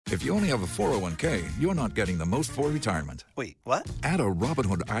If you only have a 401k, you're not getting the most for retirement. Wait, what? Add a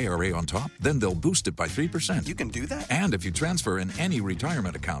Robinhood IRA on top, then they'll boost it by 3%. You can do that? And if you transfer in any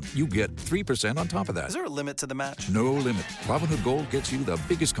retirement account, you get 3% on top of that. Is there a limit to the match? No limit. Robinhood Gold gets you the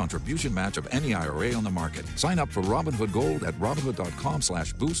biggest contribution match of any IRA on the market. Sign up for Robinhood Gold at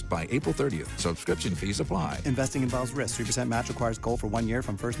Robinhood.com/boost by April 30th. Subscription fees apply. Investing involves risk. 3% match requires gold for 1 year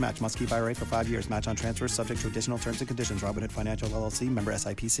from first match. Must keep IRA for 5 years. Match on transfers subject to additional terms and conditions. Robinhood Financial LLC, member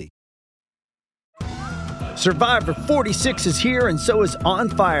SIPC. Survivor 46 is here, and so is On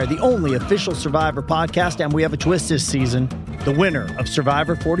Fire, the only official Survivor podcast, and we have a twist this season. The winner of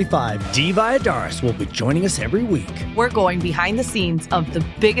Survivor 45, Dee Valladares, will be joining us every week. We're going behind the scenes of the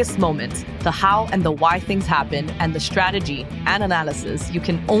biggest moments, the how and the why things happen, and the strategy and analysis you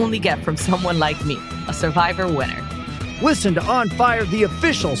can only get from someone like me, a Survivor winner. Listen to On Fire, the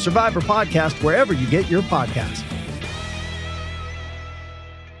official Survivor podcast, wherever you get your podcast.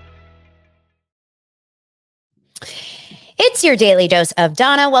 It's your daily dose of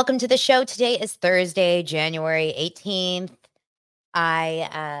Donna. Welcome to the show. Today is Thursday, January 18th.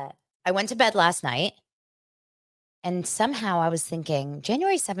 I went to bed last night, and somehow I was thinking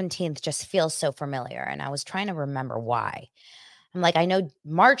January 17th just feels so familiar, and I was trying to remember why. I'm like, I know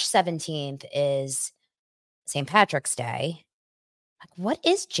March 17th is St. Patrick's Day. Like, what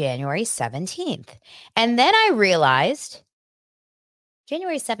is January 17th? And then I realized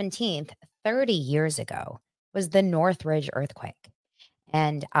January 17th, 30 years ago, was the Northridge earthquake.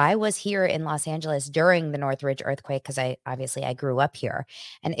 And I was here in Los Angeles during the Northridge earthquake because I grew up here.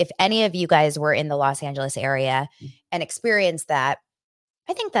 And if any of you guys were in the Los Angeles area and experienced that,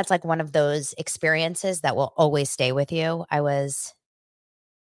 I think that's like one of those experiences that will always stay with you. I was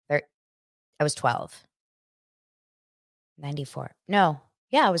 12. 94. No.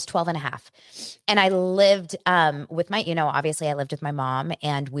 Yeah, I was 12 and a half. And I lived with my, obviously I lived with my mom,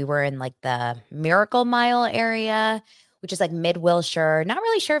 and we were in like the Miracle Mile area, which is like mid-Wilshire. Not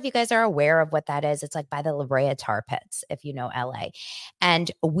really sure if you guys are aware of what that is. It's like by the La Brea Tar Pits, if you know LA. And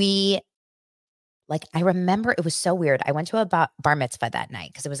I remember it was so weird. I went to a bar mitzvah that night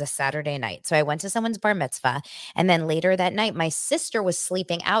because it was a Saturday night. So I went to someone's bar mitzvah. And then later that night, my sister was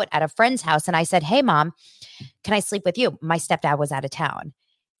sleeping out at a friend's house. And I said, "Hey, Mom, can I sleep with you?" My stepdad was out of town.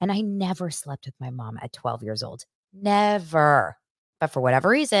 And I never slept with my mom at 12 years old. Never. But for whatever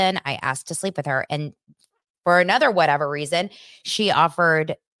reason, I asked to sleep with her. And for another whatever reason, she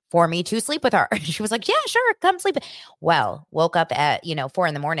offered for me to sleep with her. She was like, "Yeah, sure, come sleep." Well, woke up at, 4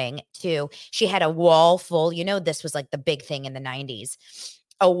 a.m. She had a wall full, this was like the big thing in the 90s,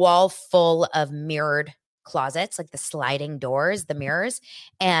 a wall full of mirrored closets, like the sliding doors, the mirrors.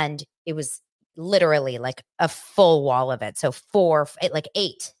 And it was literally like a full wall of it. So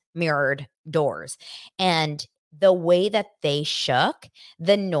 8 mirrored doors. And the way that they shook,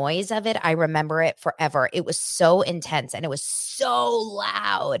 the noise of it, I remember it forever. It was so intense and it was so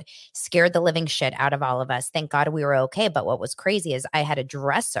loud, scared the living shit out of all of us. Thank God we were okay. But what was crazy is I had a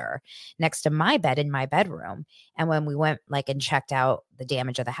dresser next to my bed in my bedroom. And when we went and checked out the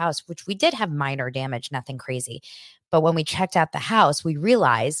damage of the house, which we did have minor damage, nothing crazy. But when we checked out the house, we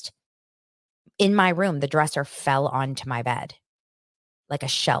realized in my room, the dresser fell onto my bed, like a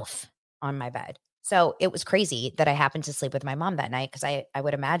shelf on my bed. So it was crazy that I happened to sleep with my mom that night because I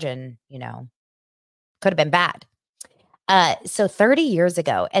would imagine, could have been bad. So 30 years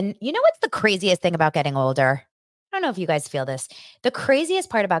ago. And you know what's the craziest thing about getting older? I don't know if you guys feel this. The craziest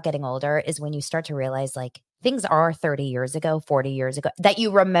part about getting older is when you start to realize things are 30 years ago, 40 years ago that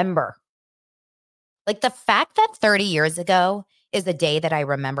you remember. Like the fact that 30 years ago is a day that I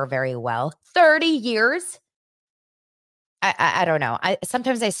remember very well. 30 years? I don't know.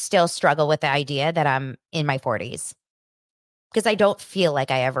 Sometimes I still struggle with the idea that I'm in my 40s because I don't feel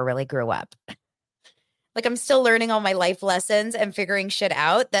like I ever really grew up. I'm still learning all my life lessons and figuring shit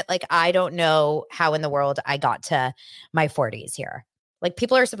out that I don't know how in the world I got to my 40s here.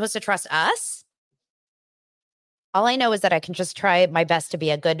 People are supposed to trust us. All I know is that I can just try my best to be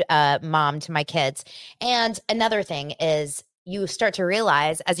a good mom to my kids. And another thing is you start to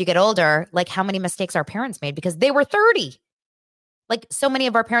realize as you get older, how many mistakes our parents made because they were 30. So many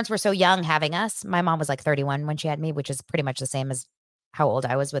of our parents were so young having us. My mom was 31 when she had me, which is pretty much the same as how old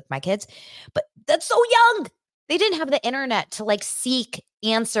I was with my kids. But that's so young. They didn't have the internet to seek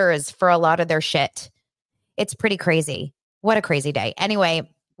answers for a lot of their shit. It's pretty crazy. What a crazy day.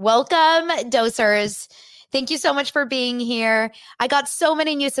 Anyway, welcome, dosers. Thank you so much for being here. I got so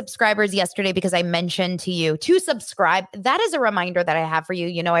many new subscribers yesterday because I mentioned to you to subscribe. That is a reminder that I have for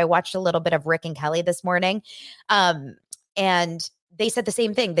you. I watched a little bit of Rick and Kelly this morning. And they said the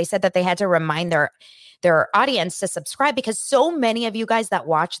same thing. They said that they had to remind their audience to subscribe because so many of you guys that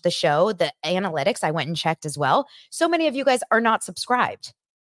watch the show, the analytics, I went and checked as well. So many of you guys are not subscribed,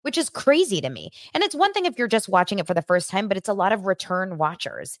 which is crazy to me. And it's one thing if you're just watching it for the first time, but it's a lot of return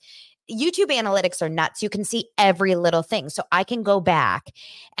watchers. YouTube analytics are nuts. You can see every little thing. So I can go back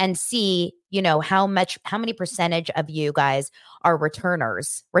and see, how many percentage of you guys are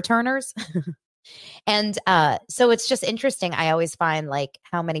returners. And so it's just interesting. I always find like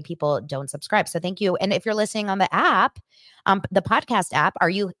how many people don't subscribe. So thank you. And if you're listening on the app, the podcast app,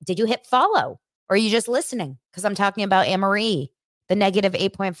 did you hit follow or are you just listening? Because I'm talking about Annemarie, the negative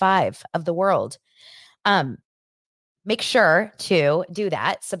 8.5 of the world. Make sure to do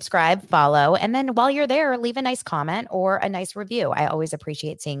that, subscribe, follow, and then while you're there, leave a nice comment or a nice review. I always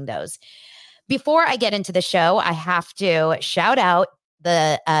appreciate seeing those. Before I get into the show, I have to shout out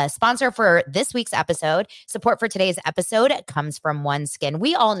the sponsor for this week's episode. Support for today's episode comes from OneSkin.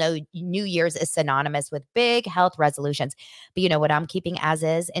 We all know New Year's is synonymous with big health resolutions. But you know what I'm keeping as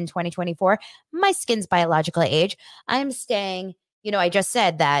is in 2024? My skin's biological age. I'm staying, I just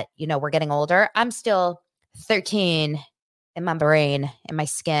said that, we're getting older. I'm still 13 in my brain, in my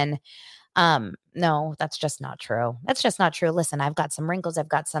skin. No, that's just not true. That's just not true. Listen, I've got some wrinkles. I've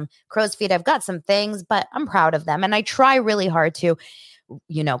got some crow's feet. I've got some things, but I'm proud of them. And I try really hard to,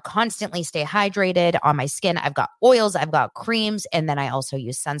 constantly stay hydrated on my skin. I've got oils, I've got creams, and then I also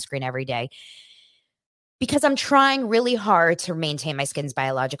use sunscreen every day because I'm trying really hard to maintain my skin's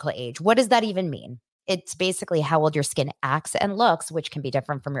biological age. What does that even mean? It's basically how old your skin acts and looks, which can be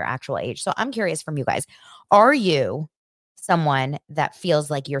different from your actual age. So I'm curious from you guys, are you someone that feels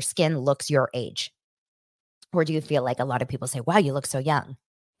like your skin looks your age? Or do you feel like a lot of people say, wow, you look so young?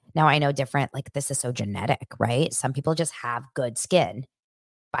 Now I know different, like this is so genetic, right? Some people just have good skin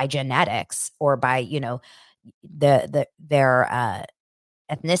by genetics or by, their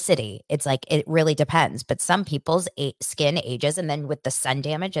ethnicity. It's like, it really depends. But some people's skin ages, and then with the sun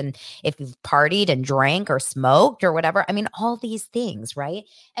damage, and if you've partied and drank or smoked or whatever, I mean, all these things, right?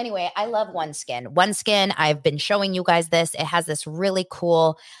 Anyway, I love OneSkin. OneSkin, I've been showing you guys this. It has this really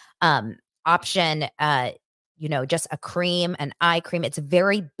cool option, just a cream, an eye cream. It's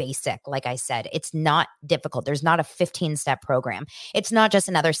very basic. Like I said, it's not difficult. There's not a 15-step program. It's not just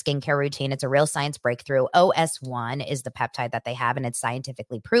another skincare routine. It's a real science breakthrough. OS1 is the peptide that they have, and it's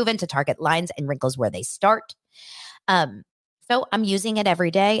scientifically proven to target lines and wrinkles where they start. So I'm using it every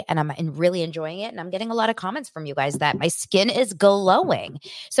day and I'm really enjoying it. And I'm getting a lot of comments from you guys that my skin is glowing.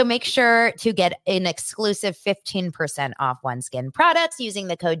 So make sure to get an exclusive 15% off OneSkin products using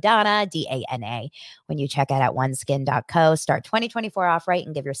the code DANA, DANA, when you check out at oneskin.co. Start 2024 off right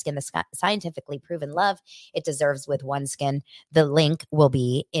and give your skin the scientifically proven love it deserves with OneSkin. The link will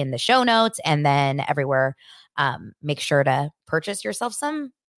be in the show notes and then everywhere. Make sure to purchase yourself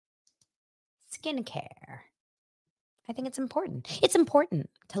some skincare. I think it's important. It's important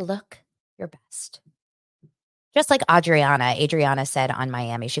to look your best. Just like Adriana said on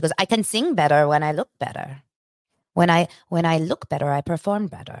Miami, she goes, I can sing better when I look better. When I look better, I perform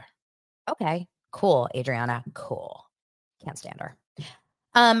better. Okay, cool, Adriana, cool. Can't stand her.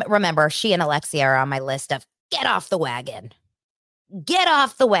 Remember, she and Alexia are on my list of get off the wagon. Get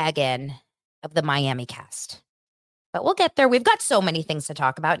off the wagon of the Miami cast. But we'll get there. We've got so many things to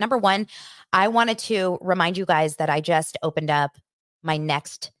talk about. Number one, I wanted to remind you guys that I just opened up my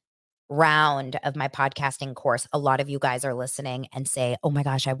next round of my podcasting course. A lot of you guys are listening and say, oh my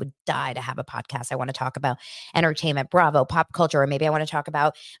gosh, I would die to have a podcast. I want to talk about entertainment, Bravo, pop culture, or maybe I want to talk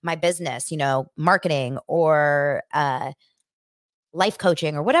about my business, marketing or life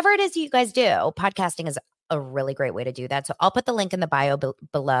coaching or whatever it is you guys do. Podcasting is a really great way to do that. So I'll put the link in the bio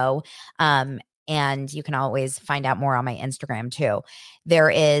below. And you can always find out more on my Instagram too. There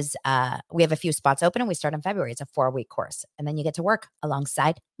is, we have a few spots open and we start in February. It's a 4-week course. And then you get to work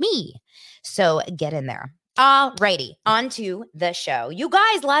alongside me. So get in there. All righty, on to the show. You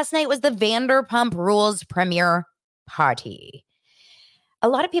guys, last night was the Vanderpump Rules premiere party. A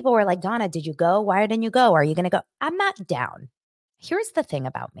lot of people were like, Donna, did you go? Why didn't you go? Are you going to go? I'm not down. Here's the thing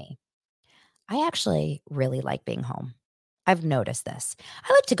about me. I actually really like being home. I've noticed this.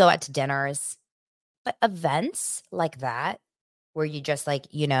 I like to go out to dinners. But events like that, where you just get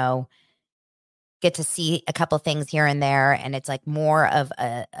to see a couple things here and there, and it's like more of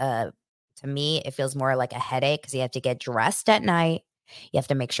to me, it feels more like a headache because you have to get dressed at night. You have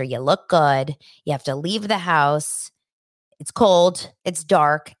to make sure you look good. You have to leave the house. It's cold. It's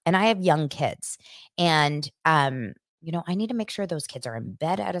dark. And I have young kids. And, I need to make sure those kids are in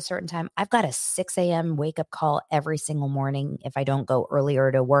bed at a certain time. I've got a 6 a.m. wake up call every single morning if I don't go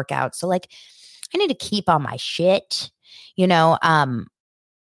earlier to work out. So I need to keep on my shit.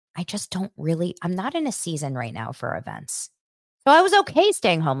 I just don't really, I'm not in a season right now for events. So I was okay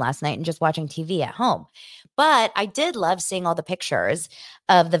staying home last night and just watching TV at home. But I did love seeing all the pictures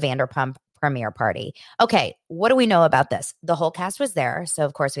of the Vanderpump premiere party. Okay, what do we know about this? The whole cast was there. So,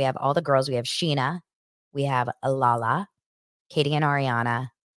 of course, we have all the girls. We have Sheena. We have Lala, Katie and Ariana,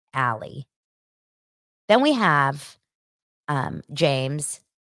 Allie. Then we have James,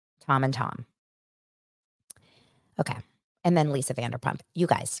 Tom, and Tom. Okay. And then Lisa Vanderpump. You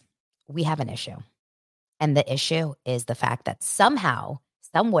guys, we have an issue. And the issue is the fact that somehow,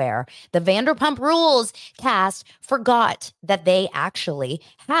 somewhere, the Vanderpump Rules cast forgot that they actually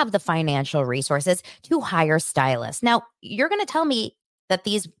have the financial resources to hire stylists. Now, you're going to tell me that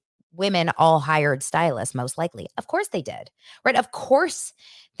these women all hired stylists, most likely. Of course they did, right? Of course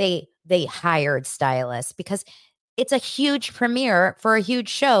they hired stylists because it's a huge premiere for a huge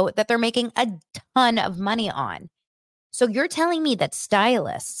show that they're making a ton of money on. So you're telling me that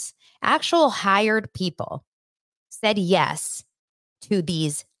stylists, actual hired people, said yes to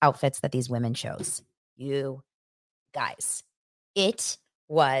these outfits that these women chose? You guys, it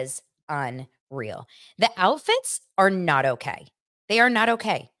was unreal. The outfits are not okay. They are not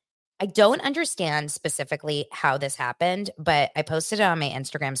okay. I don't understand specifically how this happened, but I posted it on my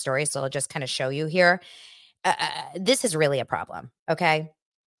Instagram story, so I'll just kind of show you here. This is really a problem, okay?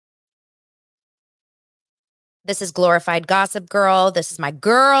 This is Glorified Gossip Girl. This is my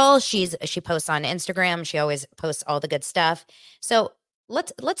girl. She posts on Instagram. She always posts all the good stuff. So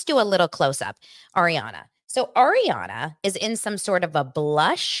let's do a little close up. Ariana. So Ariana is in some sort of a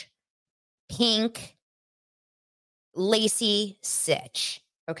blush, pink, lacy stitch,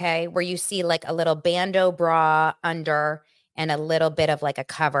 okay? Where you see like a little bandeau bra under and a little bit of like a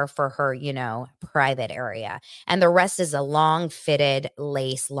cover for her, private area. And the rest is a long fitted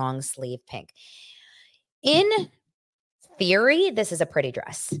lace, long sleeve pink. In theory, this is a pretty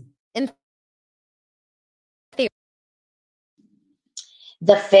dress. In theory,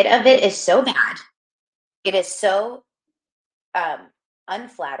 the fit of it is so bad. It is so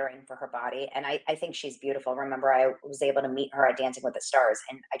unflattering for her body. And I think she's beautiful. Remember, I was able to meet her at Dancing with the Stars,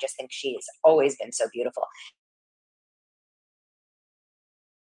 and I just think she's always been so beautiful.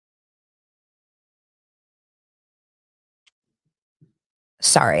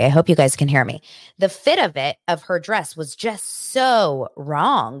 Sorry, I hope you guys can hear me. The fit of her dress was just so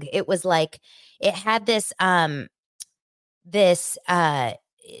wrong. It was like it had the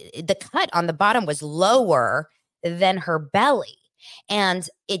cut on the bottom was lower than her belly. And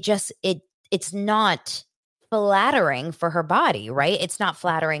it's not flattering for her body, right? It's not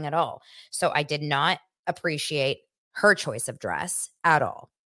flattering at all. So I did not appreciate her choice of dress at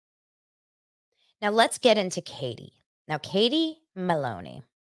all. Now let's get into Katie. Now, Katie Maloney.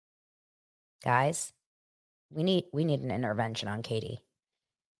 Guys, we need an intervention on Katie.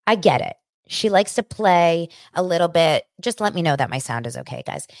 I get it. She likes to play a little bit. Just let me know that my sound is okay,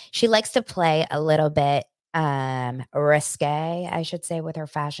 guys. She likes to play a little bit risque, I should say, with her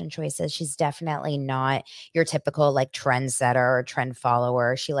fashion choices. She's definitely not your typical like trendsetter or trend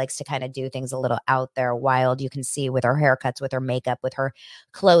follower. She likes to kind of do things a little out there, wild. You can see with her haircuts, with her makeup, with her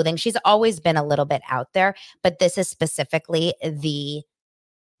clothing. She's always been a little bit out there, but this is specifically the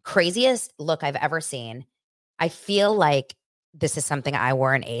craziest look I've ever seen. I feel like this is something I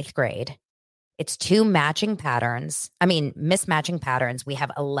wore in 8th grade. It's two mismatching patterns. We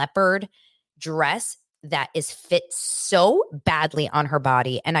have a leopard dress that is fit so badly on her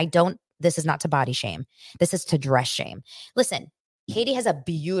body. And this is not to body shame. This is to dress shame. Listen, Katie has a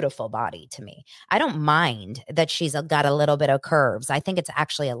beautiful body to me. I don't mind that she's got a little bit of curves. I think it's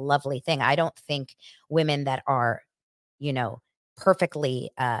actually a lovely thing. I don't think women that are,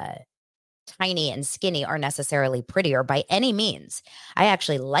 perfectly tiny and skinny are necessarily prettier by any means. I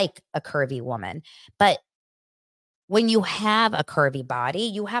actually like a curvy woman. But when you have a curvy body,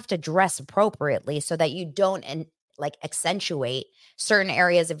 you have to dress appropriately so that you don't accentuate certain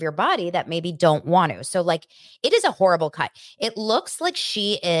areas of your body that maybe don't want to. So it is a horrible cut. It looks like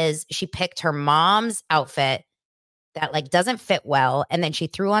she picked her mom's outfit that doesn't fit well, and then she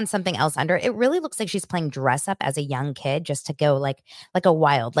threw on something else under. It really looks like she's playing dress up as a young kid just to go like a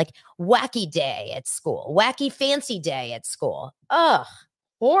wild, wacky day at school, wacky fancy day at school. Ugh,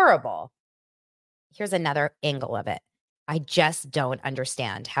 horrible. Here's another angle of it. I just don't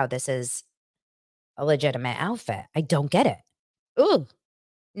understand how this is a legitimate outfit. I don't get it. Ooh.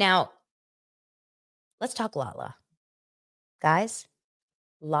 Now, let's talk Lala. Guys,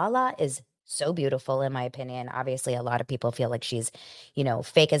 Lala is so beautiful, in my opinion. Obviously, a lot of people feel like she's,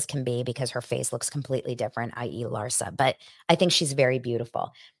 fake as can be because her face looks completely different, i.e. Larsa. But I think she's very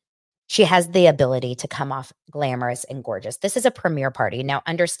beautiful. She has the ability to come off glamorous and gorgeous. This is a premiere party. Now,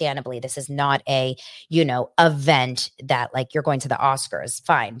 understandably, this is not a, event that like you're going to the Oscars.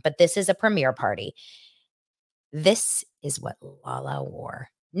 Fine. But this is a premiere party. This is what Lala wore.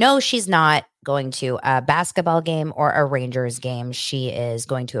 No, she's not going to a basketball game or a Rangers game. She is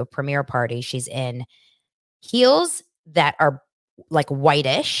going to a premiere party. She's in heels that are like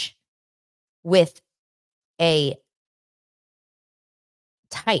whitish with a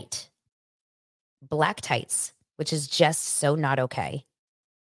tight, black tights, which is just so not okay,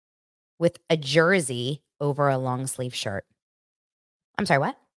 with a jersey over a long sleeve shirt. I'm sorry,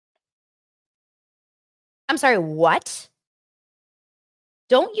 what? I'm sorry, what?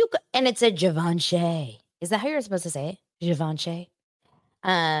 Don't you? And it's a Givenchy. Is that how you're supposed to say it? Givenchy.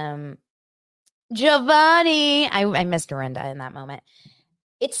 Giovanni. I missed Dorinda in that moment.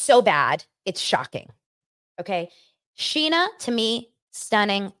 It's so bad. It's shocking. Okay. Sheena, to me,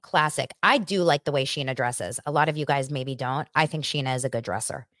 stunning, classic. I do like the way Sheena dresses. A lot of you guys maybe don't. I think Sheena is a good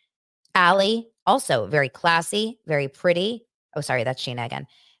dresser. Allie, also very classy, very pretty. Oh, sorry, that's Sheena again.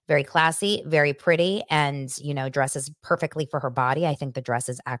 Very classy, very pretty, and, dresses perfectly for her body. I think the dress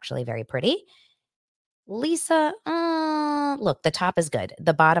is actually very pretty. Lisa, look, the top is good.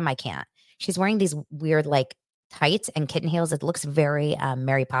 The bottom, I can't. She's wearing these weird, like, tights and kitten heels. It looks very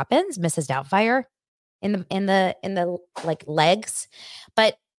Mary Poppins, Mrs. Doubtfire in the like legs,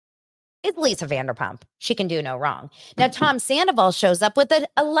 but it's Lisa Vanderpump. She can do no wrong. Now, Tom Sandoval shows up with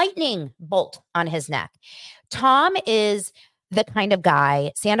a lightning bolt on his neck. Tom is the kind of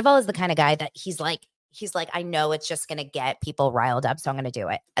guy, Sandoval is the kind of guy that he's like, I know it's just going to get people riled up, so I'm going to do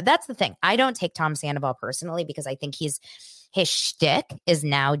it. That's the thing. I don't take Tom Sandoval personally because I think his shtick is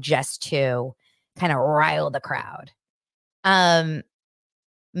now just to kind of rile the crowd.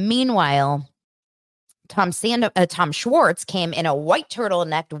 Meanwhile, Tom Schwartz came in a white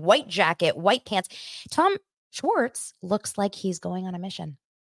turtleneck, white jacket, white pants. Tom Schwartz looks like he's going on a mission.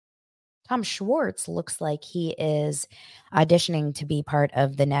 Tom Schwartz looks like he is auditioning to be part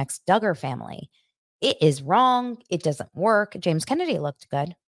of the next Duggar family. It is wrong. It doesn't work. James Kennedy looked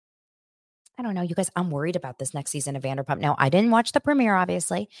good. I don't know, you guys, I'm worried about this next season of Vanderpump. Now, I didn't watch the premiere,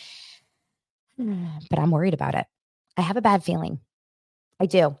 obviously, but I'm worried about it. I have a bad feeling. I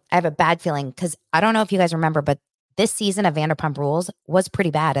do. I have a bad feeling because I don't know if you guys remember, but this season of Vanderpump Rules was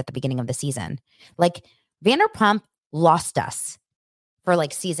pretty bad at the beginning of the season. Like, Vanderpump lost us for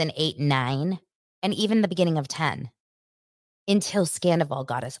like season 8, 9, and even the beginning of 10 until Scandival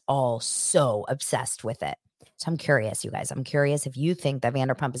got us all so obsessed with it. So I'm curious, you guys. I'm curious if you think that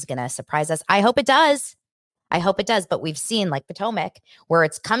Vanderpump is going to surprise us. I hope it does. But we've seen like Potomac where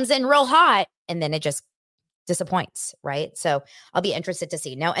it comes in real hot and then it just disappoints, right? So I'll be interested to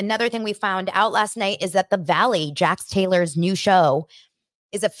see. Now, another thing we found out last night is that The Valley, Jax Taylor's new show,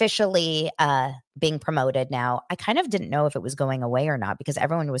 is officially being promoted now. I kind of didn't know if it was going away or not because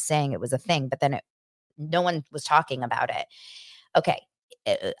everyone was saying it was a thing, but then no one was talking about it. Okay,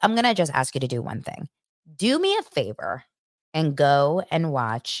 I'm going to just ask you to do one thing. Do me a favor and go and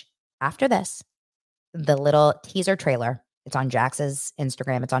watch, after this, the little teaser trailer. It's on Jax's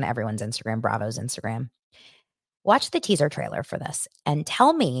Instagram. It's on everyone's Instagram, Bravo's Instagram. Watch the teaser trailer for this and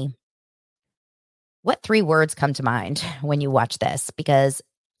tell me what 3 words come to mind when you watch this, because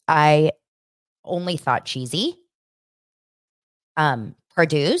I only thought cheesy,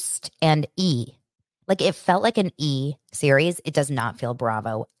 produced, and E. Like, it felt like an E series. It does not feel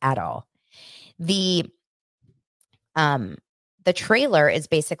Bravo at all. The trailer is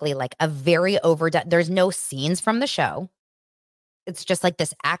basically like a very overdone. There's no scenes from the show. It's just like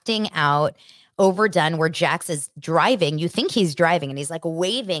this acting out, overdone, where Jax is driving. You think he's driving and he's like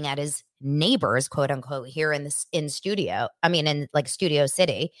waving at his neighbors, quote unquote, here in Studio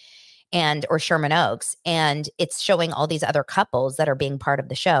City or Sherman Oaks. And it's showing all these other couples that are being part of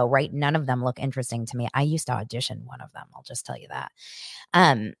the show, right? None of them look interesting to me. I used to audition one of them. I'll just tell you that.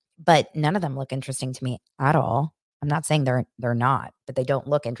 But none of them look interesting to me at all. I'm not saying they're not, but they don't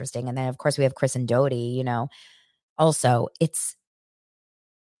look interesting. And then of course we have Chris and Dodie, also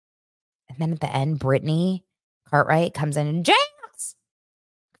and then at the end, Brittany Cartwright comes in and Jax,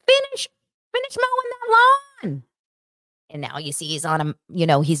 finish mowing that lawn. And now you see he's on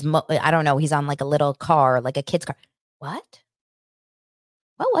he's on like a little car, like a kid's car. What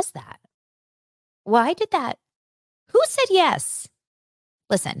was that? Why did that? Who said yes?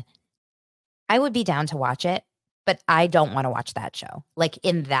 Listen, I would be down to watch it, but I don't want to watch that show. Like,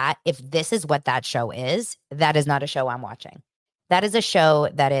 if this is what that show is, that is not a show I'm watching. That is a show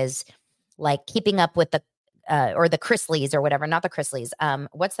that is like Keeping Up with the Chrisleys or whatever, not the Chrisleys.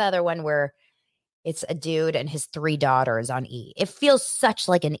 What's the other one where It's a dude and his 3 daughters on E. It feels such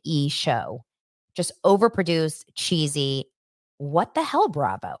like an E show. Just overproduced, cheesy. What the hell,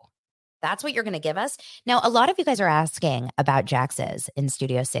 Bravo? That's what you're going to give us? Now, a lot of you guys are asking about Jax's in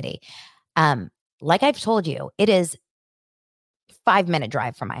Studio City. Like I've told you, it is 5-minute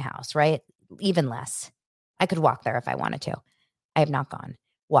drive from my house, right? Even less. I could walk there if I wanted to. I have not gone.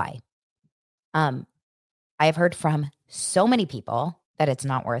 Why? I have heard from so many people that it's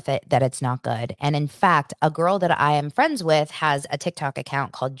not worth it, that it's not good. And in fact, a girl that I am friends with has a TikTok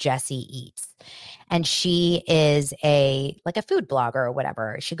account called Jessie Eats. And she is a food blogger or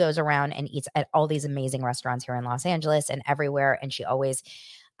whatever. She goes around and eats at all these amazing restaurants here in Los Angeles and everywhere. And she always,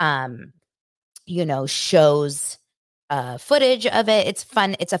 shows footage of it. It's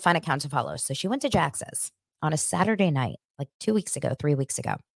fun. It's a fun account to follow. So she went to Jax's on a Saturday night, like 3 weeks ago.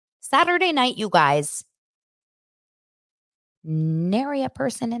 Saturday night, you guys. Nary a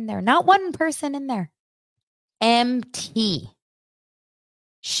person in there. Not one person in there. Empty.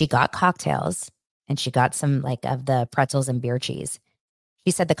 She got cocktails and she got some of the pretzels and beer cheese.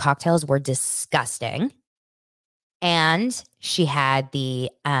 She said the cocktails were disgusting. And she had the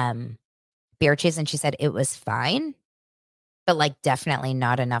beer cheese and she said it was fine, but definitely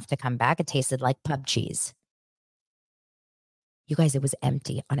not enough to come back. It tasted like pub cheese. You guys, it was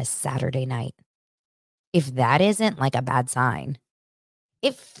empty on a Saturday night. If that isn't a bad sign,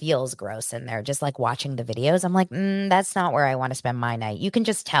 it feels gross in there. Just watching the videos, I'm like, that's not where I want to spend my night. You can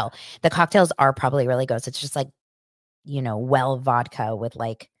just tell the cocktails are probably really gross. It's just well vodka with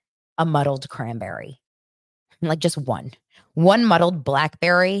a muddled cranberry, just one muddled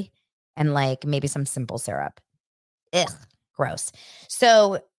blackberry and maybe some simple syrup. Ugh, gross.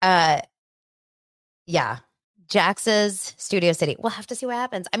 So, yeah. Jax's Studio City. We'll have to see what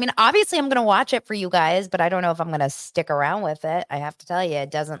happens. I mean, obviously, I'm going to watch it for you guys, but I don't know if I'm going to stick around with it. I have to tell you,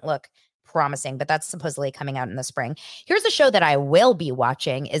 it doesn't look promising, but that's supposedly coming out in the spring. Here's a show that I will be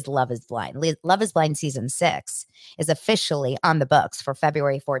watching is Love is Blind. Love is Blind Season 6 is officially on the books for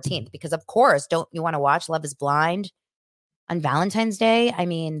February 14th because, of course, don't you want to watch Love is Blind on Valentine's Day? I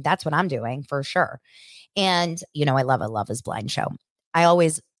mean, that's what I'm doing for sure. And, I love a Love is Blind show. I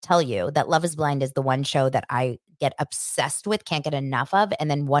always tell you that Love is Blind is the one show that I get obsessed with, can't get enough of. And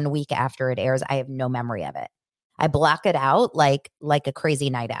then 1 week after it airs, I have no memory of it. I block it out like a crazy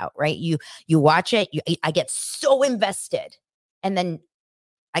night out, right? You watch it, I get so invested. And then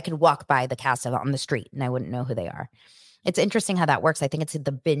I could walk by the cast on the street and I wouldn't know who they are. It's interesting how that works. I think it's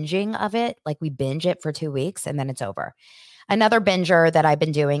the binging of it. We binge it for 2 weeks and then it's over. Another binger that I've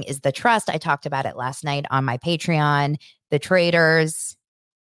been doing is The Trust. I talked about it last night on my Patreon. The Traders.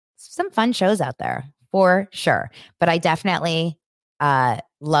 Some fun shows out there for sure. But I definitely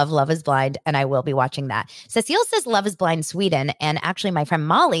love is Blind, and I will be watching that. Cecile says Love is Blind Sweden. And actually, my friend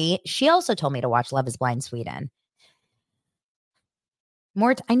Molly, she also told me to watch Love is Blind Sweden.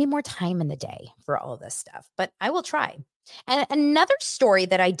 I need more time in the day for all this stuff, but I will try. And another story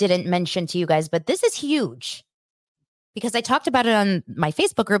that I didn't mention to you guys, but this is huge. Because I talked about it on my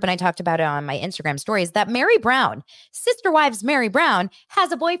Facebook group and I talked about it on my Instagram stories, that Mary Brown, Sister Wives Mary Brown,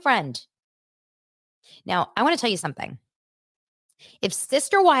 has a boyfriend. Now, I want to tell you something. If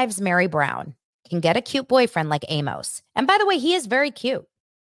Sister Wives Mary Brown can get a cute boyfriend like Amos, and by the way, he is very cute.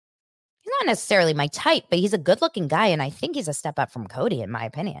 He's not necessarily my type, but he's a good-looking guy, and I think he's a step up from Cody, in my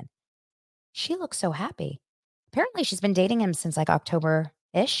opinion. She looks so happy. Apparently, she's been dating him since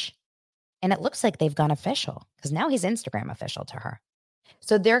October-ish. And it looks like they've gone official because now he's Instagram official to her.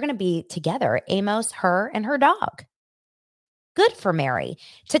 So they're going to be together, Amos, her, and her dog. Good for Mary.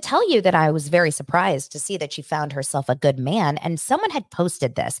 To tell you that I was very surprised to see that she found herself a good man. And someone had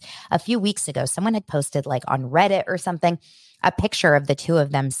posted this a few weeks ago. Someone had posted on Reddit or something, a picture of the two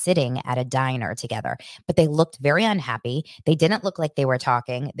of them sitting at a diner together. But they looked very unhappy. They didn't look like they were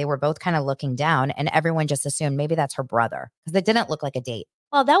talking. They were both kind of looking down. And everyone just assumed maybe that's her brother because it didn't look like a date.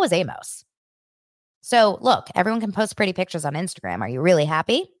 Well, that was Amos. So look, everyone can post pretty pictures on Instagram. Are you really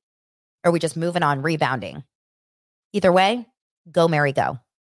happy? Or are we just moving on, rebounding? Either way, go Mary, go.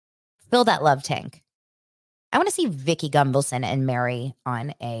 Fill that love tank. I want to see Vicky Gunvalson and Mary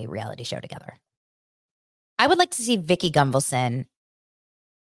on a reality show together. I would like to see Vicky Gunvalson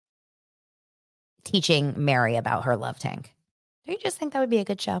teaching Mary about her love tank. Do you just think that would be a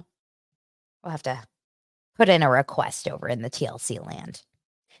good show? We'll have to put in a request over in the TLC land.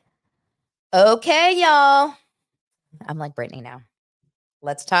 Okay, y'all. I'm like Brittany now.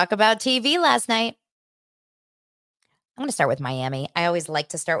 Let's talk about TV last night. I'm going to start with Miami. I always like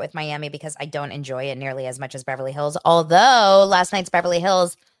to start with Miami because I don't enjoy it nearly as much as Beverly Hills. Although last night's Beverly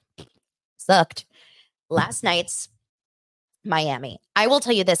Hills sucked. Last night's Miami. I will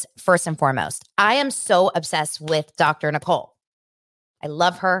tell you this first and foremost. I am so obsessed with Dr. Nicole. I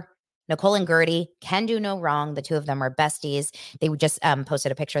love her. Nicole and Gertie can do no wrong. The two of them are besties. They just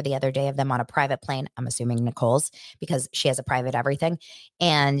posted a picture the other day of them on a private plane. I'm assuming Nicole's, because she has a private everything.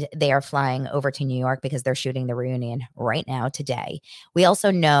 And they are flying over to New York because they're shooting the reunion right now today. We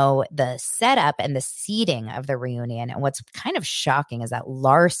also know the setup and the seating of the reunion. And what's kind of shocking is that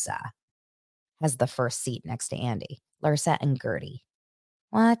Larsa has the first seat next to Andy. Larsa and Gertie.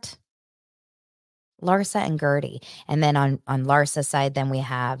 What? Larsa and Gertie. And then on Larsa's side, then we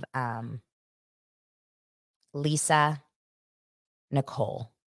have Lisa,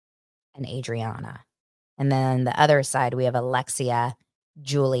 Nicole, and Adriana. And then the other side, we have Alexia,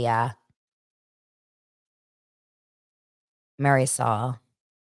 Julia, Marisol,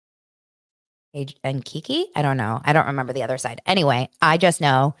 and Kiki. I don't know. I don't remember the other side. Anyway, I just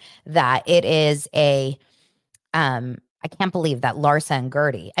know that it is I can't believe that Larsa and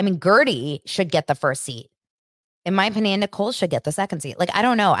Gertie. I mean, Gertie should get the first seat. In my opinion, Nicole should get the second seat. Like, I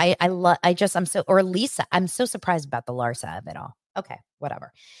don't know. Or Lisa. I'm so surprised about the Larsa of it all. Okay,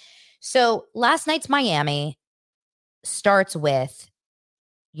 whatever. So last night's Miami starts with,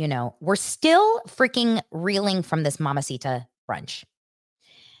 we're still freaking reeling from this Mamacita brunch.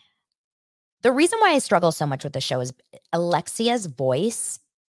 The reason why I struggle so much with the show is Alexia's voice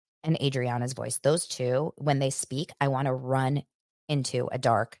and Adriana's voice. Those two, when they speak, I want to run into a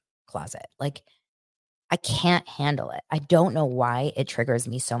dark closet. Like, I can't handle it. I don't know why it triggers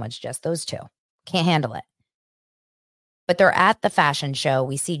me so much, just those two. Can't handle it. But they're at the fashion show.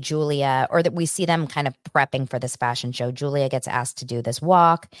 We see Julia, or that we see them kind of prepping for this fashion show. Julia gets asked to do this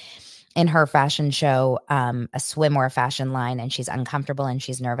walk in her fashion show, a swimwear fashion line, and she's uncomfortable and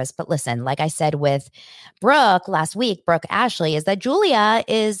she's nervous. But listen, like I said with Brooke last week, Brooke Ashley, is that Julia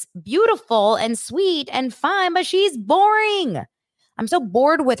is beautiful and sweet and fine, but she's boring. I'm so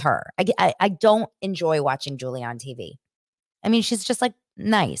bored with her. I don't enjoy watching Julia on TV. I mean, she's just like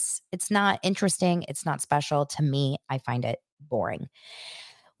nice. It's not interesting. It's not special. To me, I find it boring.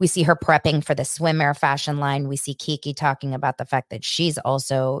 We see her prepping for the swimwear fashion line. We see Kiki talking about the fact that she's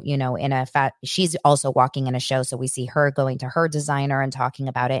also, she's also walking in a show. So we see her going to her designer and talking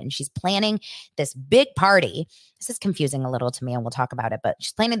about it. And she's planning this big party. This is confusing a little to me, and we'll talk about it. But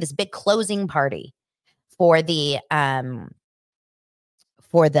she's planning this big closing party for the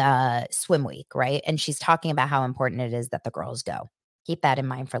swim week, right? And she's talking about how important it is that the girls go. Keep that in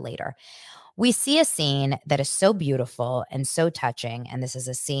mind for later. We see a scene that is so beautiful and so touching, and this is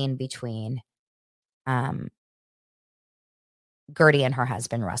a scene between Gertie and her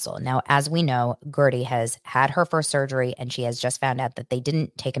husband, Russell. Now, as we know, Gertie has had her first surgery, and she has just found out that they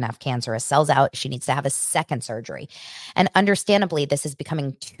didn't take enough cancerous cells out. She needs to have a second surgery. And understandably, this is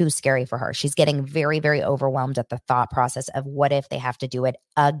becoming too scary for her. She's getting very, very overwhelmed at the thought process of what if they have to do it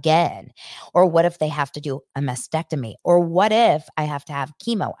again? Or what if they have to do a mastectomy? Or what if I have to have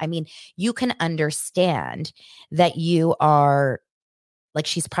chemo? I mean, you can understand that you are... like,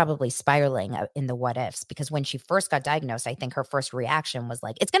 she's probably spiraling in the what ifs, because when she first got diagnosed, I think her first reaction was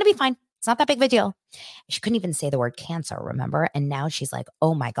like, it's going to be fine. It's not that big of a deal. She couldn't even say the word cancer, remember? And now she's like,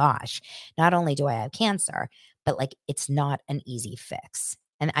 oh my gosh, not only do I have cancer, but like, it's not an easy fix.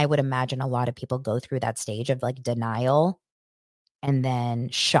 And I would imagine a lot of people go through that stage of like denial and then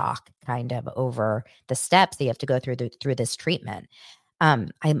shock kind of over the steps that you have to go through this treatment.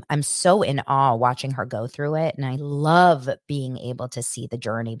 I'm so in awe watching her go through it, and I love being able to see the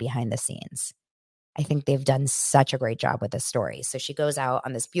journey behind the scenes. I think they've done such a great job with this story. So she goes out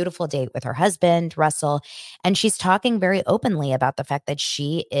on this beautiful date with her husband, Russell, and she's talking very openly about the fact that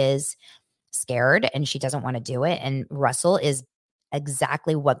she is scared and she doesn't want to do it. And Russell is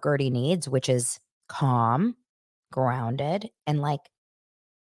exactly what Gertie needs, which is calm, grounded, and like,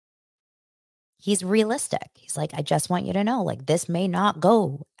 he's realistic. He's like, I just want you to know, like, this may not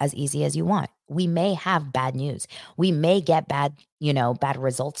go as easy as you want. We may have bad news. We may get bad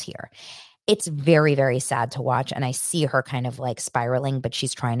results here. It's very, very sad to watch. And I see her kind of like spiraling, but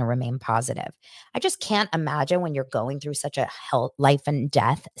she's trying to remain positive. I just can't imagine when you're going through such a life and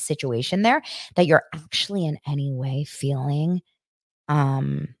death situation there that you're actually in any way feeling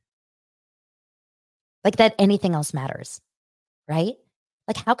like that anything else matters, right?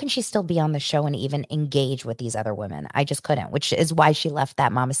 Like, how can she still be on the show and even engage with these other women? I just couldn't, which is why she left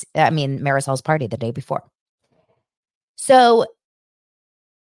that Marisol's party the day before. So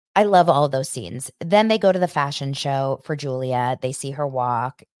I love all of those scenes. Then they go to the fashion show for Julia. They see her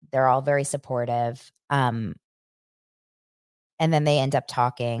walk. They're all very supportive. And And then they end up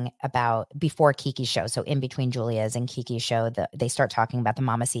talking about before Kiki's show. So in between Julia's and Kiki's show, they start talking about the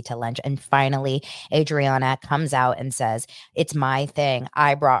Mamacita lunch. And finally, Adriana comes out and says, it's my thing.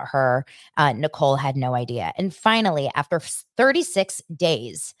 I brought her. Nicole had no idea. And finally, after 36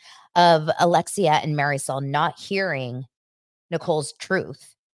 days of Alexia and Marisol not hearing Nicole's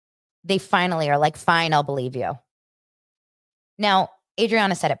truth, they finally are like, fine, I'll believe you. Now,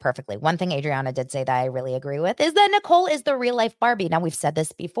 Adriana said it perfectly. One thing Adriana did say that I really agree with is that Nicole is the real life Barbie. Now, we've said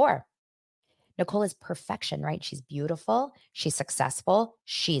this before. Nicole is perfection, right? She's beautiful. She's successful.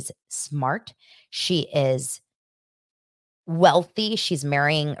 She's smart. She is wealthy. She's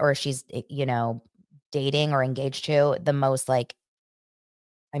marrying, or she's, dating or engaged to the most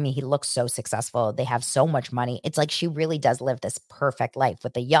he looks so successful. They have so much money. It's like she really does live this perfect life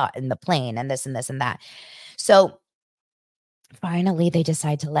with the yacht and the plane and this and this and that. So finally, they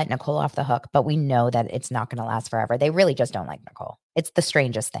decide to let Nicole off the hook, but we know that it's not going to last forever. They really just don't like Nicole. It's the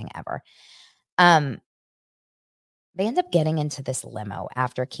strangest thing ever. They end up getting into this limo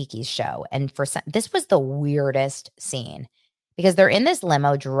after Kiki's show. And this was the weirdest scene because they're in this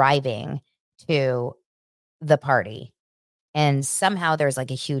limo driving to the party. And somehow there's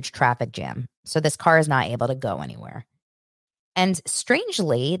like a huge traffic jam. So this car is not able to go anywhere. And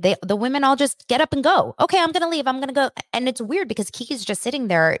strangely, the women all just get up and go. Okay, I'm going to leave. I'm going to go. And it's weird because Kiki's just sitting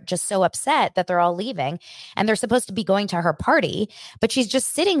there just so upset that they're all leaving. And they're supposed to be going to her party. But she's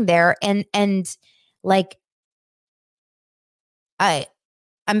just sitting there and like,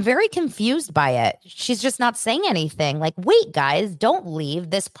 I'm very confused by it. She's just not saying anything. Like, wait, guys, don't leave.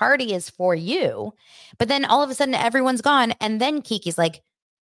 This party is for you. But then all of a sudden, everyone's gone. And then Kiki's like,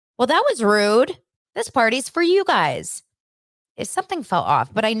 well, that was rude. This party's for you guys. If something fell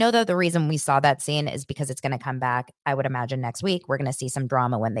off. But I know that the reason we saw that scene is because it's going to come back. I would imagine next week, we're going to see some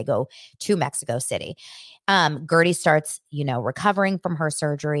drama when they go to Mexico City. Gertie starts, recovering from her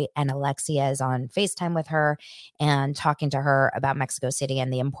surgery, and Alexia is on FaceTime with her and talking to her about Mexico City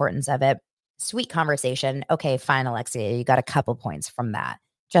and the importance of it. Sweet conversation. Okay, fine, Alexia, you got a couple points from that.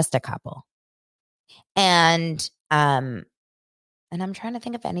 Just a couple. And I'm trying to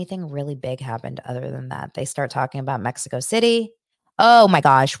think if anything really big happened other than that. They start talking about Mexico City. Oh my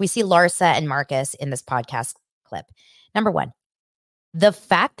gosh. We see Larsa and Marcus in this podcast clip. Number one, the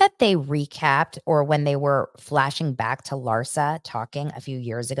fact that they recapped, or when they were flashing back to Larsa talking a few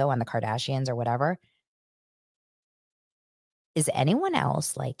years ago on the Kardashians or whatever. Is anyone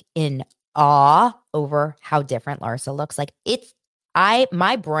else like in awe over how different Larsa looks? Like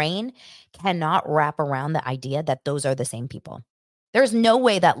my brain cannot wrap around the idea that those are the same people. There's no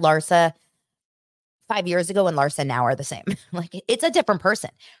way that Larsa 5 years ago and Larsa now are the same. Like, it's a different person.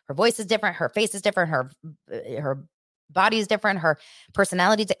 Her voice is different. Her face is different. Her body is different. Her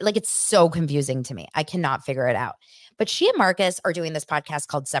personality, like, it's so confusing to me. I cannot figure it out. But she and Marcus are doing this podcast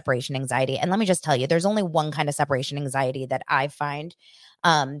called Separation Anxiety. And let me just tell you, there's only one kind of separation anxiety that I find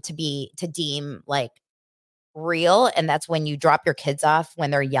to deem like real. And that's when you drop your kids off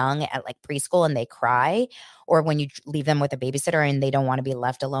when they're young at like preschool and they cry, or when you leave them with a babysitter and they don't want to be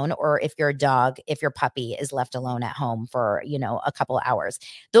left alone, or if your puppy is left alone at home for, a couple of hours.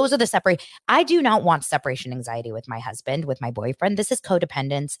 Those are the separate. I do not want separation anxiety with my husband, with my boyfriend. This is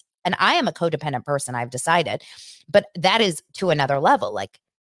codependence. And I am a codependent person, I've decided, but that is to another level. Like,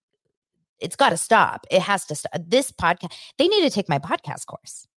 it's got to stop. It has to stop. This podcast, they need to take my podcast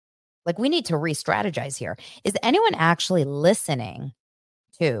course. Like, we need to re-strategize here. Is anyone actually listening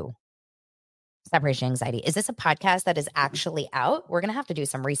to Separation Anxiety? Is this a podcast that is actually out? We're going to have to do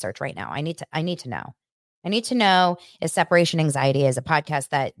some research right now. I need to know. I need to know if Separation Anxiety is a podcast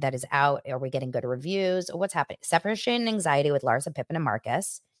that is out. Are we getting good reviews? What's happening? Separation Anxiety with Larsa, Pippen, and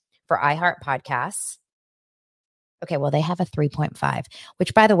Marcus for iHeart Podcasts. Okay, well, they have a 3.5,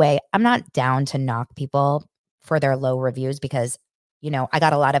 which, by the way, I'm not down to knock people for their low reviews because I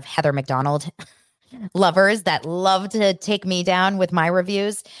got a lot of Heather McDonald lovers that love to take me down with my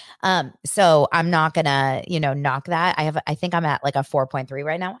reviews. So I'm not gonna, knock that. I think I'm at like a 4.3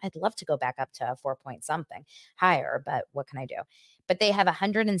 right now. I'd love to go back up to a 4 point something higher, but what can I do? But they have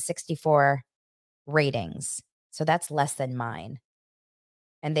 164 ratings. So that's less than mine.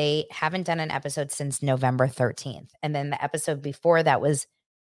 And they haven't done an episode since November 13th. And then the episode before that was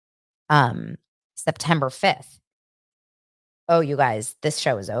September 5th. Oh, you guys, this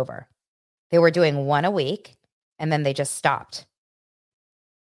show is over. They were doing one a week, and then they just stopped.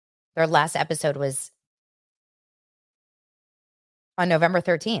 Their last episode was on November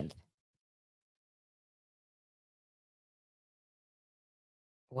 13th.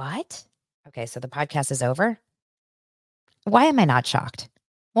 What? Okay, so the podcast is over? Why am I not shocked?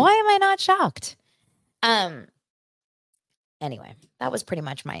 Anyway, that was pretty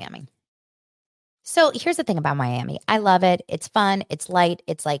much Miami. So here's the thing about Miami. I love it. It's fun. It's light.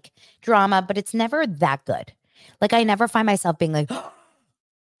 It's like drama, but it's never that good. Like I never find myself being like,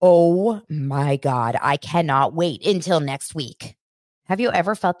 oh my God, I cannot wait until next week. Have you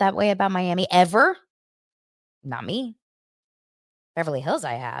ever felt that way about Miami? Ever? Not me. Beverly Hills,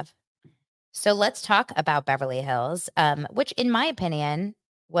 I have. So let's talk about Beverly Hills, which in my opinion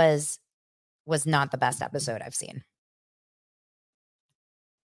was not the best episode I've seen.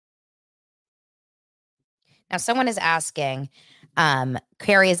 Now, someone is asking,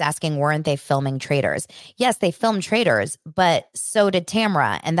 Carrie is asking, weren't they filming Traitors? Yes, they filmed Traitors, but so did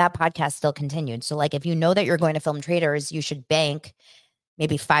Tamra, and that podcast still continued. So, like, if you know that you're going to film Traitors, you should bank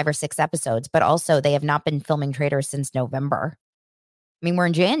maybe 5 or 6 episodes. But also, they have not been filming Traitors since November. I mean, we're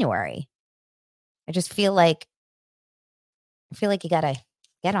in January. I just feel like you gotta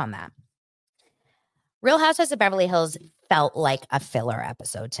get on that. Real Housewives of Beverly Hills felt like a filler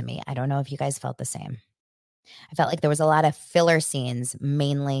episode to me. I don't know if you guys felt the same. I felt like there was a lot of filler scenes,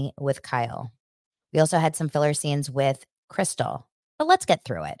 mainly with Kyle. We also had some filler scenes with Crystal, but let's get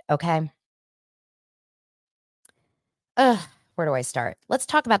through it, okay? Where do I start? Let's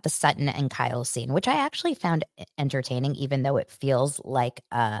talk about the Sutton and Kyle scene, which I actually found entertaining, even though it feels like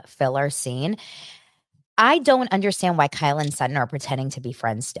a filler scene. I don't understand why Kyle and Sutton are pretending to be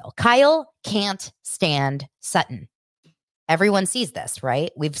friends still. Kyle can't stand Sutton. Everyone sees this,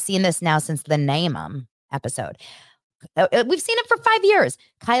 right? We've seen this now since the Name 'Em episode. We've seen it for 5 years.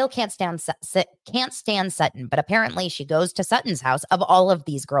 Kyle can't stand Sutton, but apparently she goes to Sutton's house. Of all of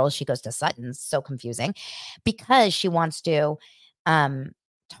these girls, she goes to Sutton's. So confusing, because she wants to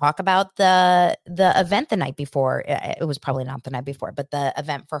talk about the event the night before. It was probably not the night before, but the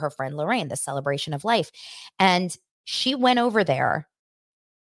event for her friend Lorraine, the celebration of life. And she went over there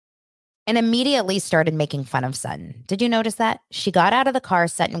and immediately started making fun of Sutton. Did you notice that? She got out of the car.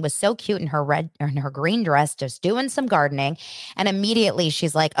 Sutton was so cute in her green dress, just doing some gardening. And immediately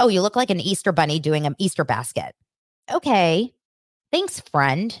she's like, oh, you look like an Easter bunny doing an Easter basket. Okay. Thanks,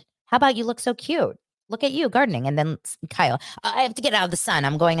 friend. How about you look so cute? Look at you gardening. And then Kyle, I have to get out of the sun.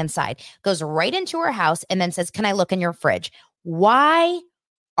 I'm going inside. Goes right into her house and then says, can I look in your fridge? Why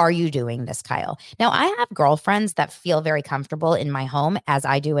are you doing this, Kyle? Now, I have girlfriends that feel very comfortable in my home as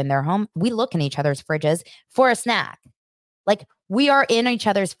I do in their home. We look in each other's fridges for a snack. Like, we are in each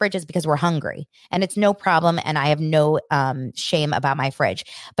other's fridges because we're hungry, and it's no problem. And I have no shame about my fridge.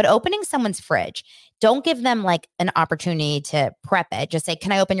 But opening someone's fridge, don't give them like an opportunity to prep it. Just say,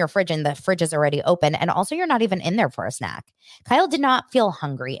 can I open your fridge? And the fridge is already open. And also, you're not even in there for a snack. Kyle did not feel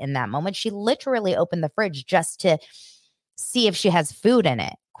hungry in that moment. She literally opened the fridge just to see if she has food in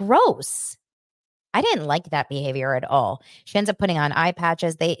it. Gross. I didn't like that behavior at all. She ends up putting on eye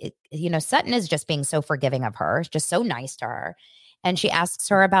patches. Sutton is just being so forgiving of her, just so nice to her. And she asks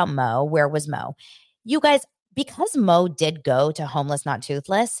her about Mo. Where was Mo? You guys, because Mo did go to Homeless Not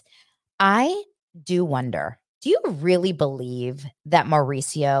Toothless, I do wonder, do you really believe that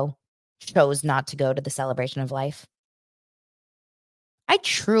Mauricio chose not to go to the celebration of life? I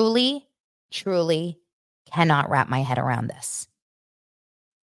truly, truly cannot wrap my head around this.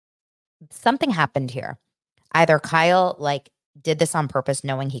 Something happened here. Either Kyle did this on purpose,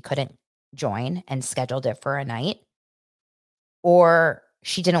 knowing he couldn't join and scheduled it for a night, or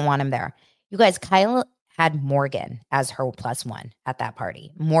she didn't want him there. You guys, Kyle had Morgan as her +1 at that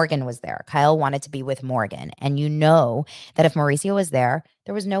party. Morgan was there. Kyle wanted to be with Morgan. And you know that if Mauricio was there,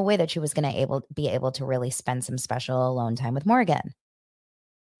 there was no way that she was going to be able to really spend some special alone time with Morgan.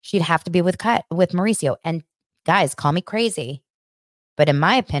 She'd have to be with Mauricio. And guys, call me crazy, but in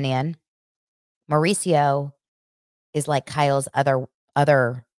my opinion, Mauricio is like Kyle's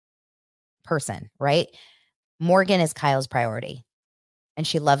other person, right? Morgan is Kyle's priority. And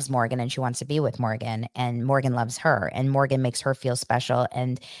she loves Morgan and she wants to be with Morgan, and Morgan loves her, and Morgan makes her feel special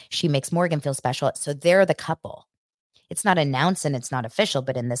and she makes Morgan feel special. So they're the couple. It's not announced and it's not official,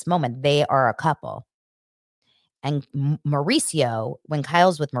 but in this moment, they are a couple. And Mauricio, when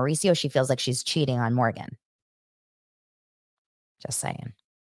Kyle's with Mauricio, she feels like she's cheating on Morgan. Just saying.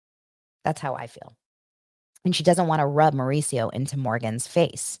 That's how I feel. And she doesn't want to rub Mauricio into Morgan's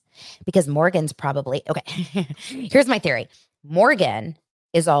face because Morgan's probably, okay, here's my theory. Morgan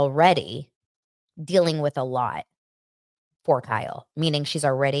is already dealing with a lot for Kyle, meaning she's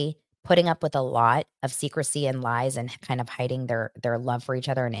already putting up with a lot of secrecy and lies and kind of hiding their love for each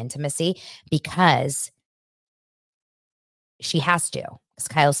other and intimacy because she has to, because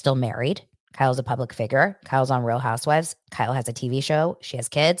Kyle's still married. Kyle's a public figure. Kyle's on Real Housewives. Kyle has a TV show. She has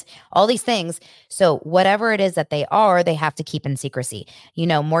kids, all these things. So whatever it is that they are, they have to keep in secrecy. You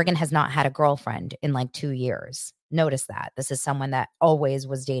know, Morgan has not had a girlfriend in like 2 years. Notice that. This is someone that always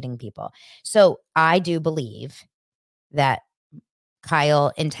was dating people. So I do believe that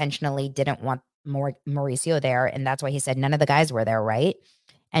Kyle intentionally didn't want Mauricio there. And that's why he said none of the guys were there, right?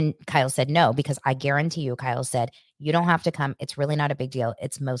 And Kyle said no, because I guarantee you, Kyle said, you don't have to come. It's really not a big deal.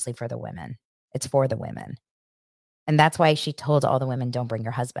 It's mostly for the women. It's for the women. And that's why she told all the women, don't bring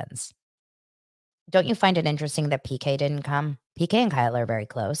your husbands. Don't you find it interesting that PK didn't come? PK and Kyle are very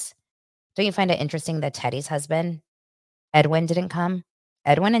close. Don't you find it interesting that Teddy's husband, Edwin, didn't come?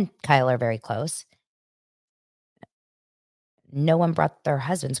 Edwin and Kyle are very close. No one brought their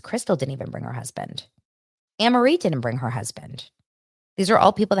husbands. Crystal didn't even bring her husband. Annemarie didn't bring her husband. These are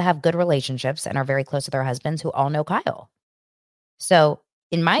all people that have good relationships and are very close to their husbands who all know Kyle. So,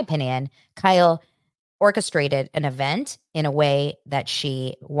 in my opinion, Kyle orchestrated an event in a way that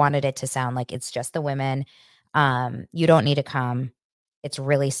she wanted it to sound like it's just the women. You don't need to come. It's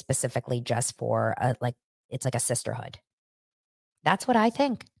really specifically just for it's like a sisterhood. That's what I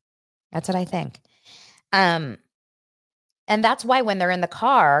think. That's what I think. And that's why when they're in the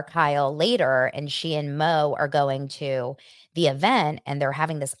car, Kyle later, and she and Mo are going to the event and they're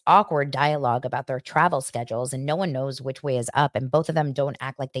having this awkward dialogue about their travel schedules and no one knows which way is up. And both of them don't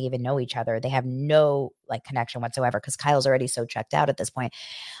act like they even know each other. They have no like connection whatsoever because Kyle's already so checked out at this point.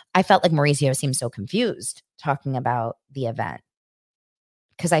 I felt like Mauricio seemed so confused talking about the event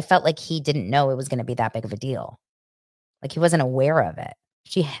because I felt like he didn't know it was going to be that big of a deal. Like he wasn't aware of it.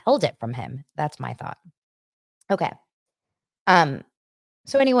 She held it from him. That's my thought. Okay.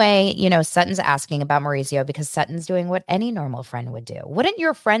 So anyway, you know, Sutton's asking about Mauricio because Sutton's doing what any normal friend would do. Wouldn't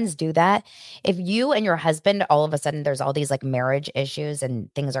your friends do that? If you and your husband, all of a sudden there's all these like marriage issues and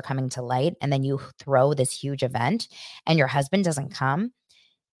things are coming to light and then you throw this huge event and your husband doesn't come,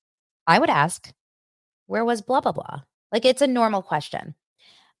 I would ask, where was blah, blah, blah? Like it's a normal question.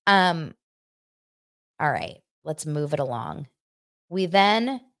 All right, let's move it along. We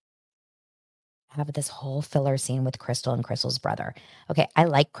then have this whole filler scene with Crystal and Crystal's brother. Okay, I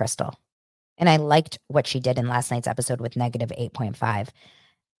like Crystal. And I liked what she did in last night's episode with negative 8.5.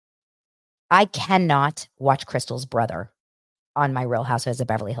 I cannot watch Crystal's brother on my Real Housewives of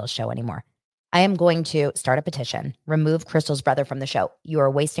Beverly Hills show anymore. I am going to start a petition, remove Crystal's brother from the show. You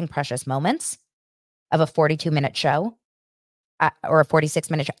are wasting precious moments of a 42-minute show or a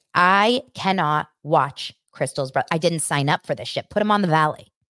 46-minute show. I cannot watch Crystal's brother. I didn't sign up for this shit. Put him on the Valley.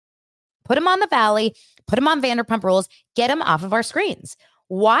 Put him on the Valley, put him on Vanderpump Rules, get him off of our screens.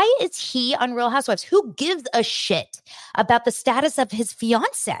 Why is he on Real Housewives? Who gives a shit about the status of his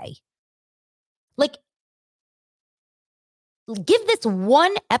fiance? Like, give this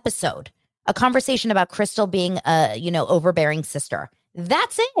one episode a conversation about Crystal being a, overbearing sister.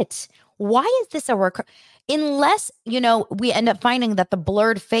 That's it. Why is this unless, we end up finding that the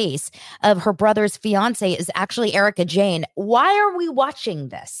blurred face of her brother's fiance is actually Erica Jane. Why are we watching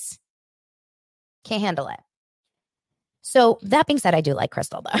this? Can't handle it. So that being said, I do like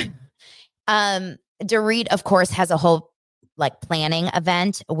Crystal though. Dorit, of course, has a whole planning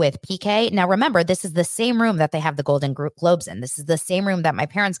event with PK. Now remember, this is the same room that they have the Golden Globes in. This is the same room that my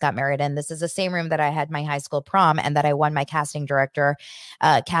parents got married in. This is the same room that I had my high school prom and that I won my casting director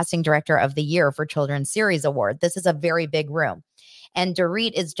of the year for Children's Series Award. This is a very big room. And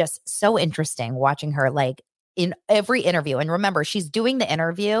Dorit is just so interesting watching her in every interview. And remember, she's doing the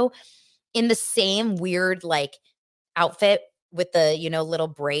interview in the same weird outfit with the, little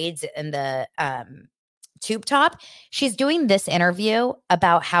braids and the tube top. She's doing this interview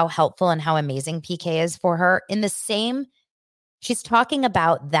about how helpful and how amazing PK is for her she's talking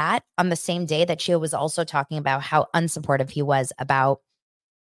about that on the same day that she was also talking about how unsupportive he was about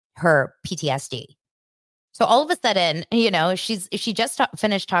her PTSD. So all of a sudden, she just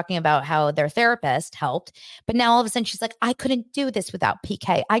finished talking about how their therapist helped, but now all of a sudden she's like, I couldn't do this without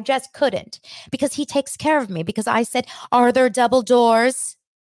PK. I just couldn't because he takes care of me because I said, are there double doors?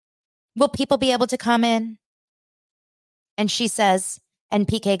 Will people be able to come in? And she says, and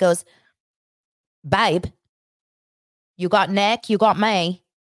PK goes, babe, you got Nick, you got me.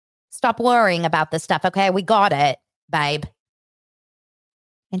 Stop worrying about this stuff, okay? We got it, babe.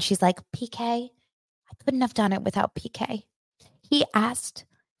 And she's like, PK, I couldn't have done it without PK. He asked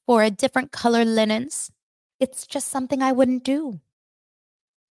for a different color linens. It's just something I wouldn't do.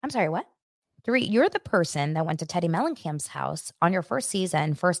 I'm sorry, what? Dorit, you're the person that went to Teddy Mellencamp's house on your first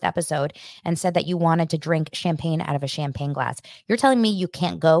season, first episode, and said that you wanted to drink champagne out of a champagne glass. You're telling me you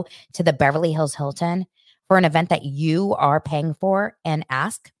can't go to the Beverly Hills Hilton for an event that you are paying for and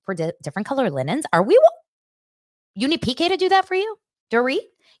ask for different color linens? You need PK to do that for you? Dorit?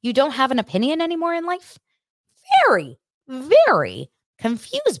 You don't have an opinion anymore in life? Very, very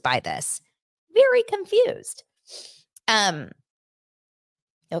confused by this. Very confused. Okay.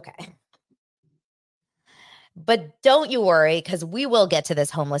 But don't you worry, because we will get to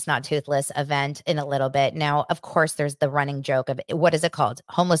this homeless, not toothless event in a little bit. Now, of course, there's the running joke of what is it called?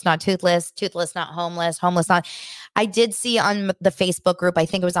 Homeless, not toothless, toothless, not homeless, homeless, not. I did see on the Facebook group, I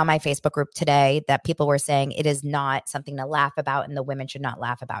think it was on my Facebook group today, that people were saying it is not something to laugh about and the women should not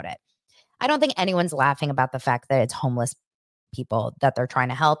laugh about it. I don't think anyone's laughing about the fact that it's homeless people that they're trying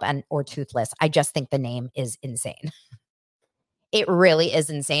to help or toothless. I just think the name is insane. It really is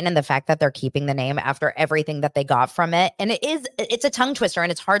insane. And the fact that they're keeping the name after everything that they got from it. And it's a tongue twister and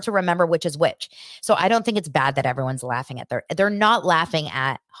it's hard to remember which is which. So I don't think it's bad that everyone's laughing at they're not laughing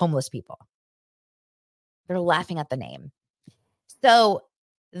at homeless people. They're laughing at the name. So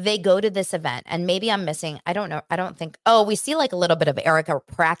they go to this event and maybe I'm missing, I don't know. I don't think, we see like a little bit of Erica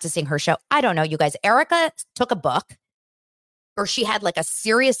practicing her show. I don't know, you guys. Erica took a book, or she had like a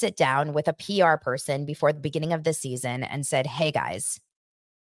serious sit down with a PR person before the beginning of the season and said, hey guys,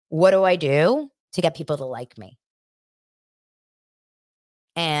 what do I do to get people to like me?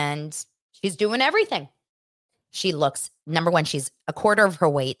 And she's doing everything. She looks, number one, she's a quarter of her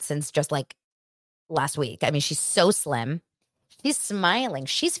weight since just like last week. I mean, she's so slim. She's smiling.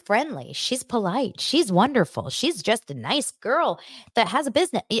 She's friendly. She's polite. She's wonderful. She's just a nice girl that has a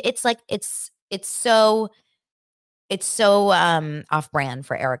business. It's like, it's so off brand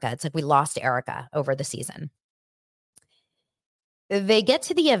for Erica. It's like we lost Erica over the season. They get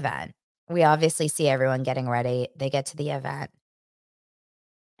to the event. We obviously see everyone getting ready. They get to the event.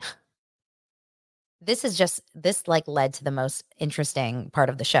 This like led to the most interesting part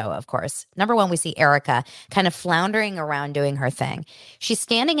of the show, of course. Number one, we see Erica kind of floundering around doing her thing. She's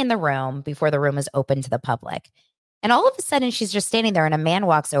standing in the room before the room is open to the public. And all of a sudden, she's just standing there and a man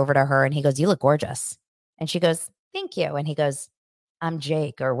walks over to her and he goes, you look gorgeous. And she goes, thank you. And he goes, I'm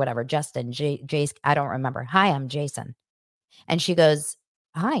Jake or whatever, Justin, Jace, I don't remember. Hi, I'm Jason. And she goes,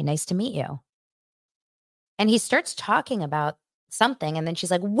 hi, nice to meet you. And he starts talking about something. And then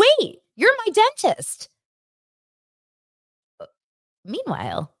she's like, wait, you're my dentist.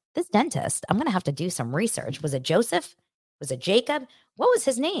 Meanwhile, this dentist, I'm going to have to do some research. Was it Joseph? Was it Jacob? What was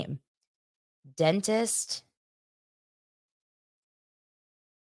his name? Dentist.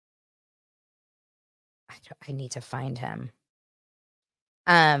 I need to find him.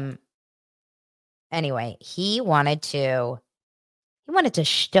 Anyway, he wanted to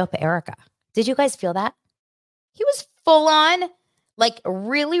shtup Erica. Did you guys feel that? He was full on, like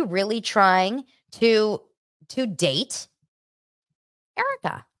really, really trying to date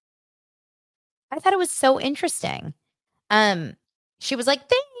Erica. I thought it was so interesting. She was like,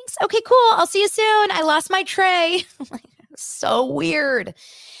 thanks. Okay, cool. I'll see you soon. I lost my tray. So weird.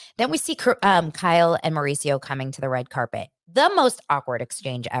 Then we see Kyle and Mauricio coming to the red carpet. The most awkward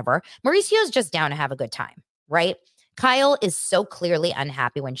exchange ever. Mauricio's just down to have a good time, right? Kyle is so clearly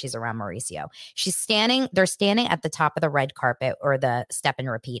unhappy when she's around Mauricio. They're standing at the top of the red carpet or the step and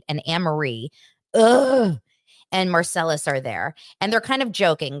repeat, and Annemarie, and Marcellus are there. And they're kind of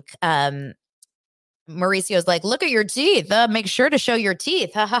joking. Mauricio's like, look at your teeth. Make sure to show your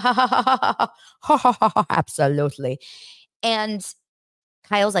teeth. Absolutely. And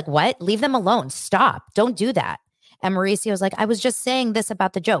Kyle's like, what? Leave them alone. Stop. Don't do that. And Mauricio's like, I was just saying this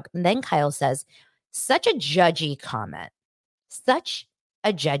about the joke. And then Kyle says, such a judgy comment. Such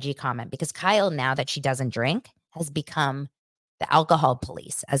a judgy comment. Because Kyle, now that she doesn't drink, has become the alcohol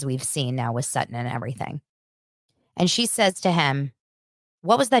police, as we've seen now with Sutton and everything. And she says to him,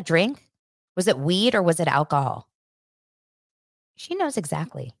 what was that drink? Was it weed or was it alcohol? She knows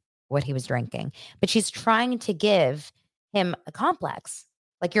exactly what he was drinking. But she's trying to give him a complex.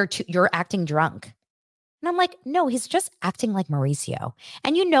 Like, you're acting drunk. And I'm like, no, he's just acting like Mauricio.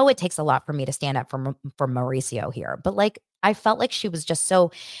 And you know it takes a lot for me to stand up for Mauricio here. But like, I felt like she was just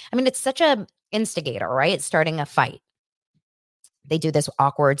so, I mean, it's such a instigator, right? It's starting a fight. They do this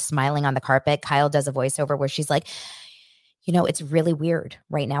awkward smiling on the carpet. Kyle does a voiceover where she's like, you know, it's really weird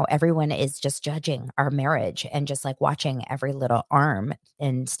right now. Everyone is just judging our marriage and just like watching every little arm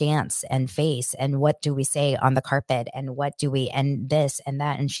and stance and face. And what do we say on the carpet? And what do we, and this and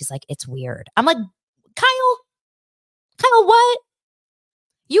that. And she's like, it's weird. I'm like, Kyle, what?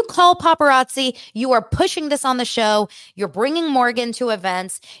 You call paparazzi. You are pushing this on the show. You're bringing Morgan to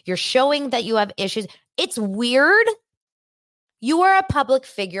events. You're showing that you have issues. It's weird. You are a public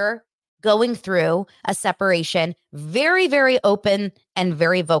figure going through a separation very, very open and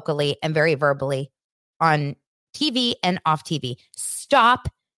very vocally and very verbally on TV and off TV. Stop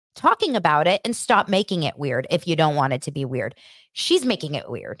talking about it and stop making it weird if you don't want it to be weird. She's making it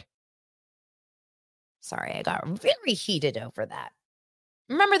weird. Sorry, I got very heated over that.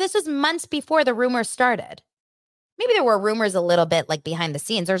 Remember, this was months before the rumors started. Maybe there were rumors a little bit like behind the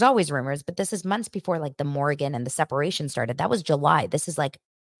scenes. There's always rumors, but this is months before like the Morgan and the separation started. That was July. This is like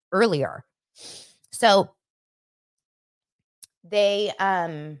earlier. So they,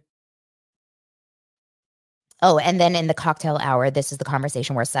 oh, and then in the cocktail hour, this is the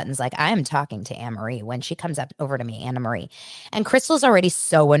conversation where Sutton's like, I am talking to Annemarie when she comes up over to me, Annemarie. And Crystal's already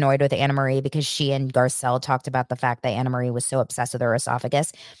so annoyed with Annemarie because she and Garcelle talked about the fact that Annemarie was so obsessed with her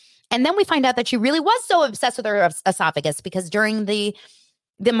esophagus. And then we find out that she really was so obsessed with her esophagus because during the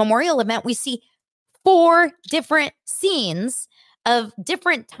memorial event, we see 4 different scenes of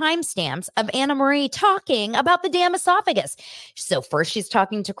different timestamps of Annemarie talking about the damn esophagus. So first she's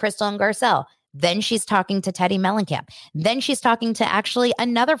talking to Crystal and Garcelle. Then she's talking to Teddy Mellencamp. Then she's talking to actually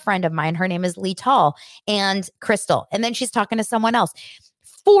another friend of mine. Her name is Lee Tall and Crystal. And then she's talking to someone else.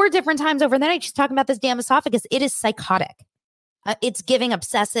 4 different times over the night, she's talking about this damn esophagus. It is psychotic. It's giving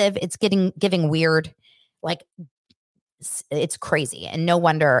obsessive. It's giving weird. Like, it's crazy. And no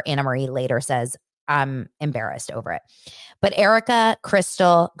wonder Annemarie later says, I'm embarrassed over it. But Erica,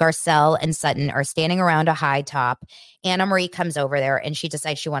 Crystal, Garcelle, and Sutton are standing around a high top. Annemarie comes over there and she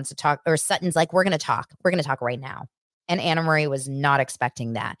decides she wants to talk. Or Sutton's like, we're going to talk. We're going to talk right now. And Annemarie was not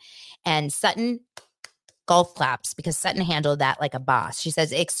expecting that. And Sutton golf claps because Sutton handled that like a boss. She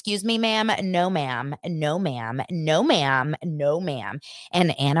says, excuse me, ma'am. No, ma'am. No, ma'am. No, ma'am. No, ma'am. And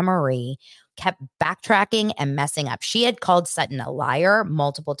Annemarie kept backtracking and messing up. She had called Sutton a liar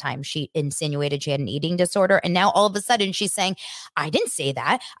multiple times. She insinuated she had an eating disorder. And now all of a sudden she's saying, I didn't say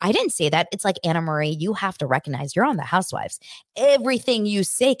that. I didn't say that. It's like, Annemarie, you have to recognize you're on the Housewives. Everything you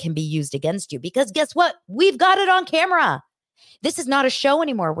say can be used against you because guess what? We've got it on camera. This is not a show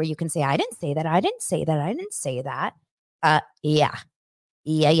anymore where you can say, I didn't say that. I didn't say that. I didn't say that. Yeah.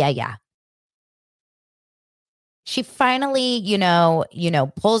 She finally,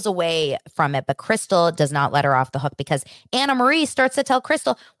 pulls away from it, but Crystal does not let her off the hook because Annemarie starts to tell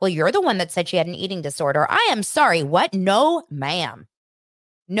Crystal, well, you're the one that said she had an eating disorder. I am sorry. What? No, ma'am.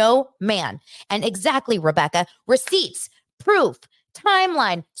 No, man. And exactly, Rebecca, receipts, proof,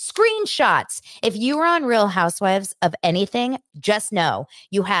 timeline, screenshots. If you were on Real Housewives of anything, just know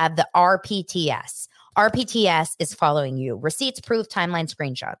you have the RPTS. RPTS is following you. Receipts, proof, timeline,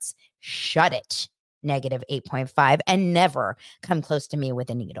 screenshots. Shut it. -8.5 and never come close to me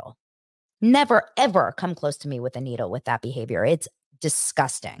with a needle. Never, ever come close to me with a needle with that behavior. It's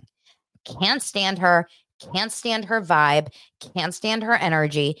disgusting. Can't stand her. Can't stand her vibe. Can't stand her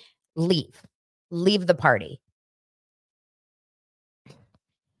energy. Leave. Leave the party.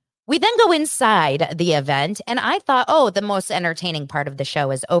 We then go inside the event, and I thought, oh, the most entertaining part of the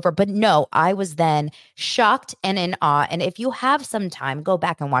show is over. But no, I was then shocked and in awe. And if you have some time, go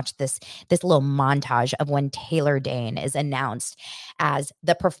back and watch this little montage of when Taylor Dayne is announced as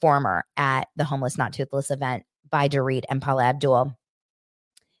the performer at the Homeless Not Toothless event by Dorit and Paula Abdul.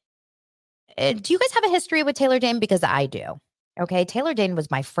 Do you guys have a history with Taylor Dayne? Because I do. Okay, Taylor Dayne was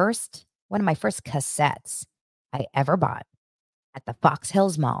one of my first cassettes I ever bought at the Fox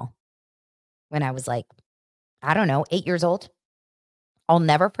Hills Mall when I was like, I don't know, 8 years old. I'll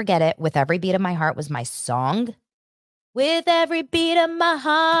never forget it. With Every Beat of My Heart was my song. With every beat of my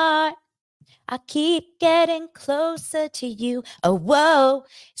heart, I keep getting closer to you. Oh, whoa,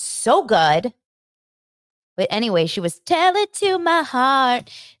 so good. But anyway, she was, tell it to my heart.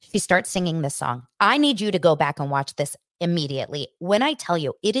 She starts singing this song. I need you to go back and watch this immediately. When I tell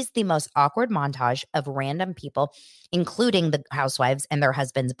you, it is the most awkward montage of random people, including the housewives and their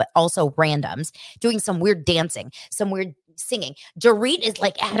husbands, but also randoms, doing some weird dancing, some weird singing. Dorit is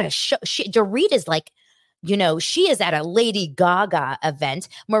like at a show. Dorit is like, she is at a Lady Gaga event.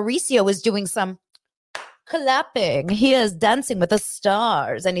 Mauricio is doing some clapping. He is dancing with the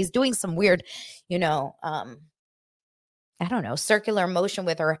stars, and he's doing some weird, I don't know, circular motion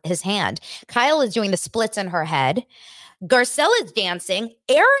with his hand. Kyle is doing the splits in her head. Garcelle is dancing.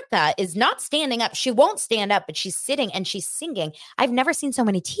 Erica is not standing up. She won't stand up, but she's sitting and she's singing. I've never seen so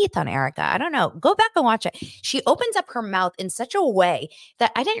many teeth on Erica. I don't know. Go back and watch it. She opens up her mouth in such a way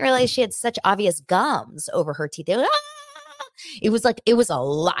that I didn't realize she had such obvious gums over her teeth. It was a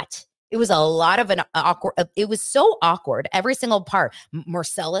lot. It was a lot of an awkward. It was so awkward. Every single part.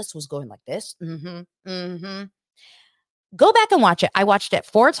 Marcellus was going like this. Go back and watch it. I watched it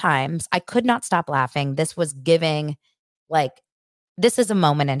 4 times. I could not stop laughing. This was giving, this is a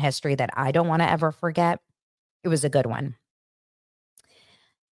moment in history that I don't want to ever forget. It was a good one.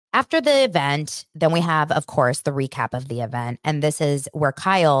 After the event, then we have, of course, the recap of the event. And this is where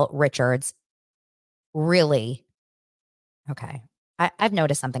Kyle Richards really, okay, I've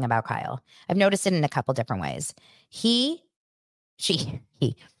noticed something about Kyle. I've noticed it in a couple different ways. She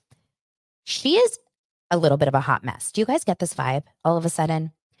is a little bit of a hot mess. Do you guys get this vibe all of a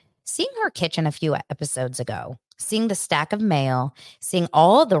sudden? Seeing her kitchen a few episodes ago, seeing the stack of mail, seeing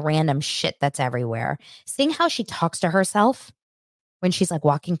all the random shit that's everywhere, seeing how she talks to herself when she's like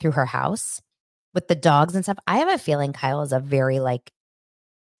walking through her house with the dogs and stuff. I have a feeling Kyle is a very like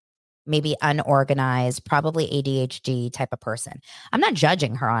maybe unorganized, probably ADHD type of person. I'm not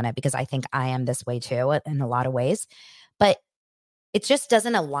judging her on it because I think I am this way too in a lot of ways, but it just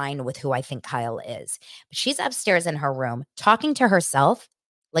doesn't align with who I think Kyle is. She's upstairs in her room talking to herself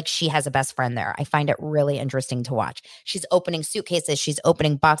like she has a best friend there. I find it really interesting to watch. She's opening suitcases. She's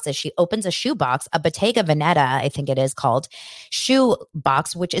opening boxes. She opens a shoe box, a Bottega Veneta, I think it is called, shoe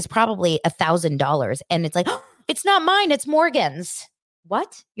box, which is probably $1,000. And it's like, oh, it's not mine. It's Morgan's.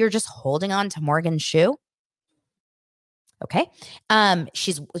 What? You're just holding on to Morgan's shoe? Okay.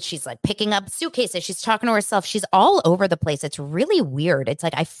 She's like picking up suitcases. She's talking to herself. She's all over the place. It's really weird. It's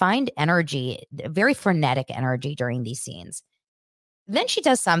like I find energy, very frenetic energy during these scenes. Then she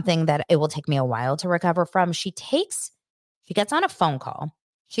does something that it will take me a while to recover from. She gets on a phone call.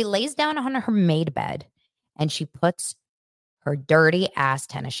 She lays down on her maid bed and she puts her dirty ass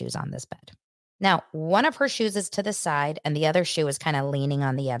tennis shoes on this bed. Now, one of her shoes is to the side and the other shoe is kind of leaning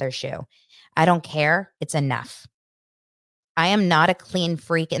on the other shoe. I don't care. It's enough. I am not a clean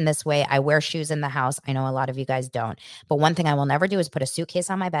freak in this way. I wear shoes in the house. I know a lot of you guys don't. But one thing I will never do is put a suitcase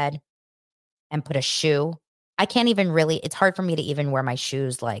on my bed and put a shoe. I can't even really, it's hard for me to even wear my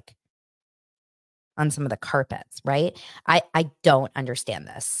shoes like on some of the carpets, right? I don't understand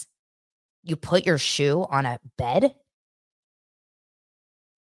this. You put your shoe on a bed?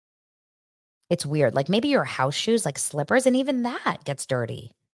 It's weird. Like maybe your house shoes, like slippers, and even that gets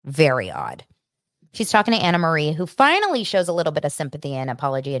dirty. Very odd. She's talking to Annemarie, who finally shows a little bit of sympathy and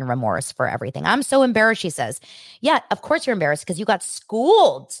apology and remorse for everything. I'm so embarrassed, she says. Yeah, of course you're embarrassed because you got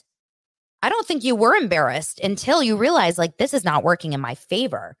schooled. I don't think you were embarrassed until you realized, like, this is not working in my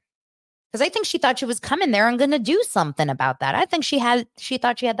favor. Because I think she thought she was coming there and going to do something about that. I think she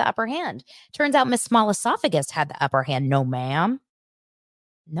thought she had the upper hand. Turns out Miss Small Esophagus had the upper hand. No, ma'am.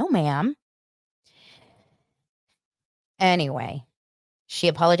 No, ma'am. Anyway, she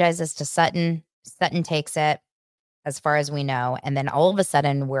apologizes to Sutton. Sutton takes it, as far as we know. And then all of a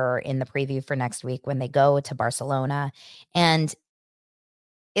sudden, we're in the preview for next week when they go to Barcelona. And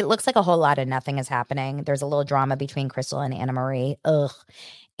it looks like a whole lot of nothing is happening. There's a little drama between Crystal and Annemarie. Ugh.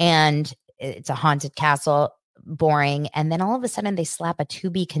 And it's a haunted castle. Boring. And then all of a sudden, they slap a to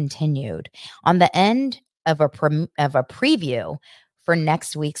be continued on the end of a preview for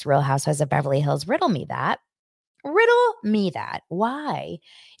next week's Real Housewives of Beverly Hills. Riddle me that. Riddle me that. Why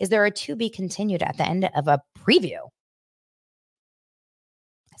is there a to be continued at the end of a preview?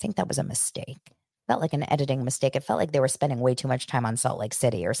 I think that was a mistake. Felt like an editing mistake. It felt like they were spending way too much time on Salt Lake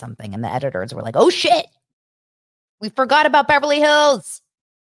City or something. And the editors were like, oh shit, we forgot about Beverly Hills.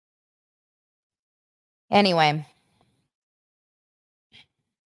 Anyway,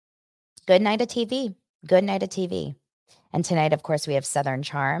 good night of TV. Good night of TV. And tonight, of course, we have Southern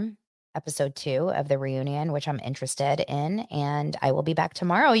Charm, episode 2 of the reunion, which I'm interested in. And I will be back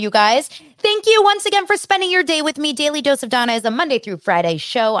tomorrow, you guys. Thank you once again for spending your day with me. Daily Dose of Donna is a Monday through Friday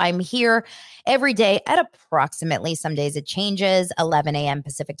show. I'm here every day at approximately, some days it changes, 11 a.m.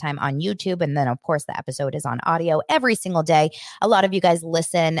 Pacific time on YouTube. And then, of course, the episode is on audio every single day. A lot of you guys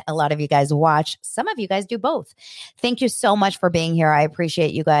listen. A lot of you guys watch. Some of you guys do both. Thank you so much for being here. I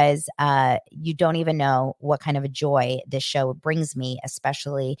appreciate you guys. You don't even know what kind of a joy this show brings me,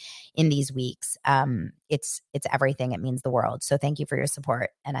 especially in these weeks. It's everything. It means the world. So thank you for your support.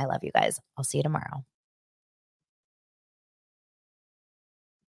 And I love you guys. I'll see you tomorrow.